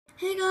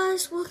Hey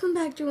guys, welcome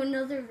back to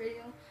another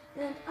video.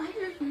 And I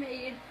just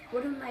made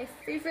one of my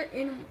favorite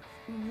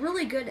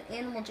really good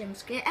Animal Jam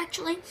skit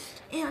actually,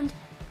 and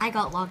I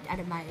got logged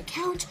out of my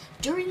account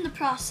during the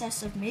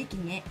process of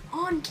making it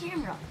on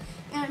camera.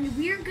 And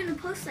we're gonna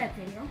post that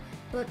video,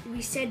 but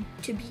we said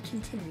to be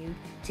continued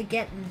to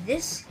get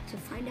this, to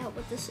find out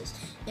what this is.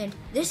 And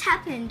this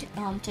happened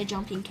to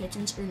Jumping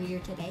Kittens earlier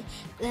today,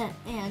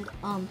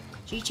 and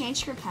she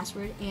changed her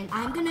password, and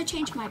I'm gonna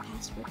change my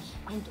password,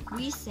 and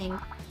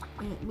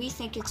we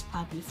think it's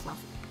Poppy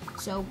Fluffy.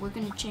 So we're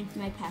gonna change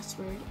my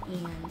password,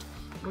 and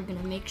we're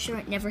gonna make sure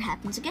it never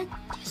happens again.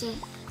 So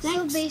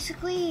thanks. So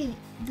basically,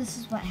 this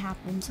is what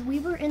happened. So we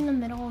were in the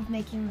middle of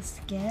making the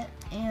skit,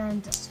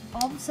 and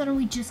all of a sudden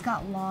we just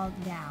got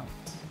logged out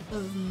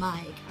of my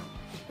account,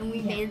 and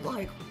we made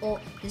like, oh,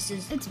 this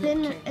is. It's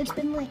been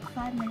like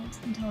 5 minutes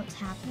until it's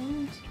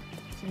happened.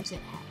 Since it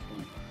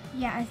happened.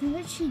 Yeah, I think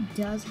that she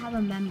does have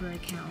a member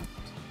account.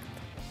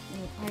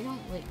 Well, I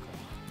don't like her.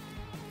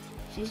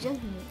 She's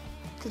just me.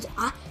 Because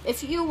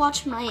if you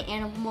watch my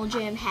Animal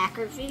Jam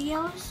hacker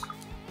videos,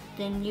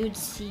 then you'd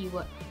see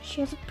what... She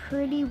has a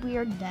pretty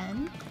weird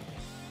den.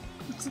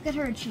 Let's look at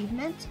her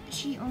achievements.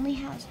 She only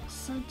has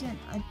certain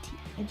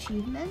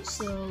achievements.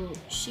 So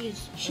she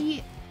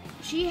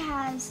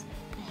has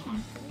a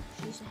hacker.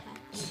 She's a hacker.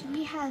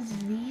 She has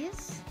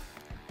these.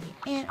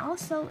 And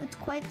also, it's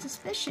quite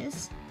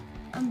suspicious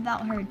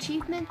about her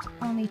achievement.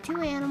 Only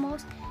 2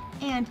 animals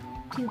and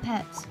 2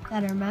 pets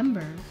that are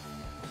members.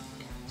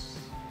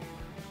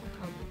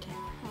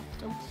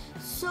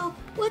 So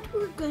what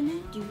we're gonna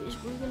do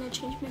is we're gonna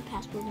change my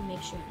password and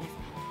make sure it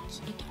never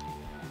happens again.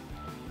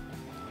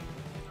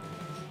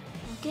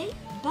 Okay,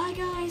 bye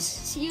guys.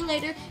 See you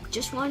later.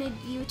 Just wanted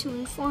you to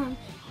inform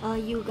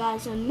you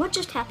guys on what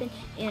just happened,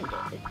 and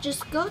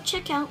just go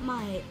check out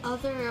my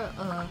other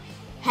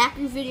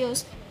hacker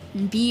videos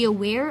and be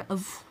aware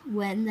of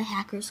when the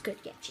hackers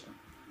could get you.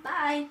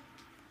 Bye.